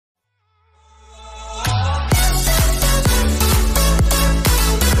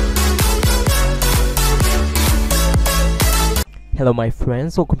Hello my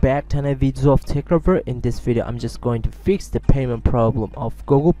friends, welcome back to another video of TechLover. In this video I'm just going to fix the payment problem of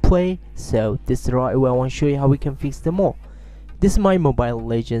Google Play. So this is the right way. I want to show you how we can fix them all. This is my Mobile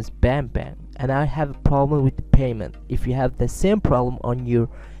Legends Bam Bam and I have a problem with the payment. If you have the same problem on your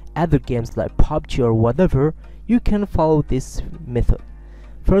other games like PUBG or whatever, you can follow this method.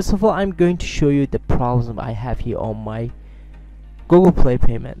 First of all, I'm going to show you the problems I have here on my Google Play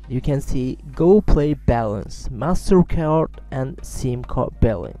payment. You can see Google Play balance, MasterCard and SIM card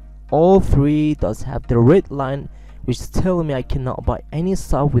billing. All three does have the red line which is telling me I cannot buy any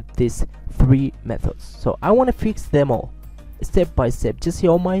stuff with these three methods. So I want to fix them all step by step just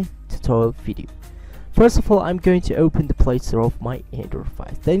here on my tutorial video. First of all, I'm going to open the Play Store of my Android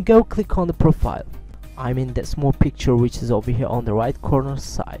device. Then go click on the profile. I'm in that small picture which is over here on the right corner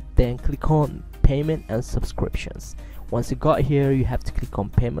side. Then click on payment and subscriptions. Once you got here, you have to click on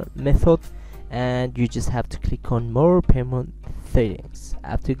payment method and you just have to click on more payment settings.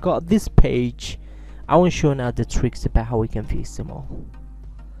 After you got this page, I want to show now the tricks about how we can fix them all.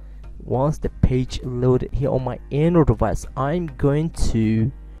 Once the page loaded here on my Android device, I'm going to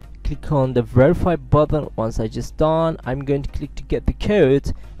click on the verify button. Once I just done, I'm going to click to get the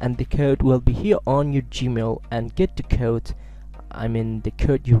code, and the code will be here on your Gmail. And get the code, I mean the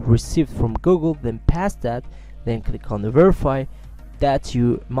code you received from Google, then pass that, then click on the verify. That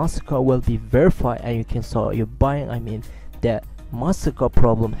your MasterCard will be verified and you can start your buying. I mean the MasterCard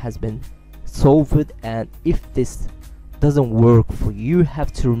problem has been solved, and if this doesn't work for you, you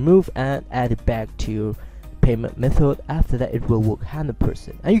have to remove and add it back to your payment method. After that it will work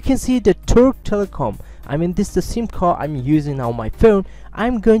 100%. And you can see the Turk Telecom, I mean this is the SIM card I'm using on my phone.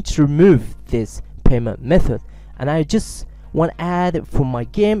 I'm going to remove this payment method and I just want to add it from my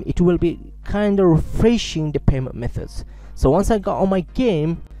game. It will be kind of refreshing the payment methods. So once I got on my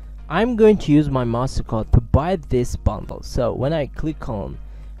game, I'm going to use my MasterCard to buy this bundle. So when I click on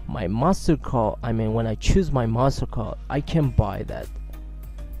my MasterCard, I mean when I choose my MasterCard, I can buy that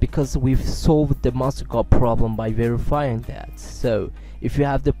because we've solved the MasterCard problem by verifying that. So if you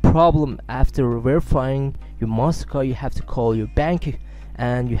have the problem after verifying your MasterCard, you have to call your bank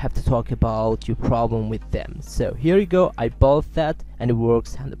and you have to talk about your problem with them. So here you go, I bought that and it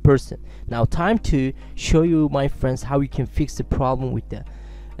works 100%. Now time to show you my friends how you can fix the problem with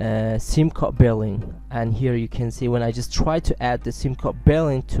the SIM card billing. And here you can see when I just try to add the SIM card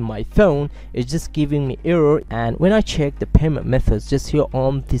billing to my phone, it's just giving me error. And when I check the payment methods just here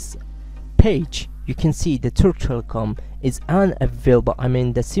on this page, you can see the Turk Telecom is unavailable. I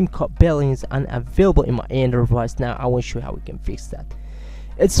mean the SIM card billing is unavailable in my Android device. Now I will show you how we can fix that.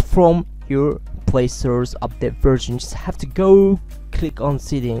 It's from your Play Store's update version. You just have to go click on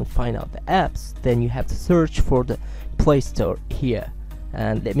setting, find out the apps, then you have to search for the Play Store here.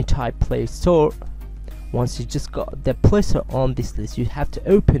 And let me type Play Store. Once you just got the Play Store on this list, you have to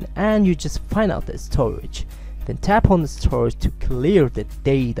open and you just find out the storage. Then tap on the storage to clear the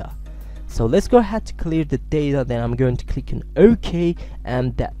data. So let's go ahead to clear the data. Then I'm going to click on OK,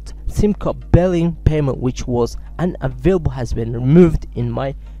 and that SIM card billing payment which was unavailable has been removed in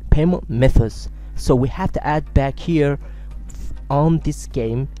my payment methods. So we have to add back here on this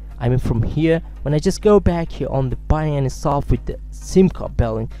game. I mean from here, when I just go back here on the buying and stuff with the SIM card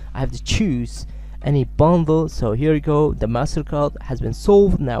billing, I have to choose any bundle. So here you go, the MasterCard has been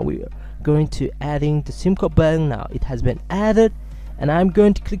solved. Now we are going to adding the SIM card billing. Now it has been added and I'm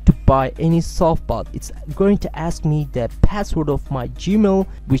going to click to buy any softball. It's going to ask me the password of my Gmail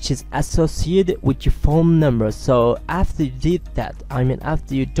which is associated with your phone number. So after you did that, I mean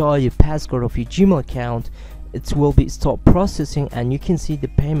after you dial your passcode of your Gmail account, it will be stop processing and you can see the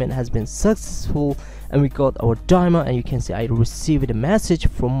payment has been successful and we got our diamond. And you can see I received a message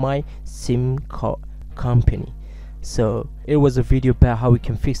from my SIM card company. So it was a video about how we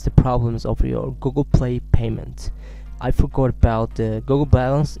can fix the problems of your Google Play payment. I forgot about the Google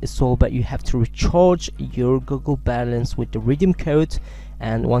Balance. It's all about you have to recharge your Google Balance with the redeem code,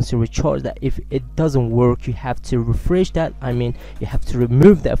 and once you recharge that, if it doesn't work, you have to refresh that. I mean you have to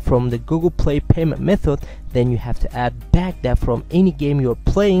remove that from the Google Play payment method, then you have to add back that from any game you're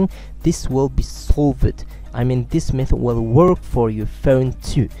playing. This will be solved. I mean this method will work for your phone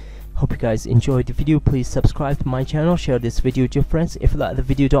too. Hope you guys enjoyed the video. Please subscribe to my channel, share this video with your friends. If you like the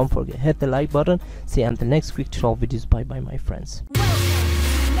video, don't forget hit the like button. See you on the next quick tutorial videos. Bye bye my friends.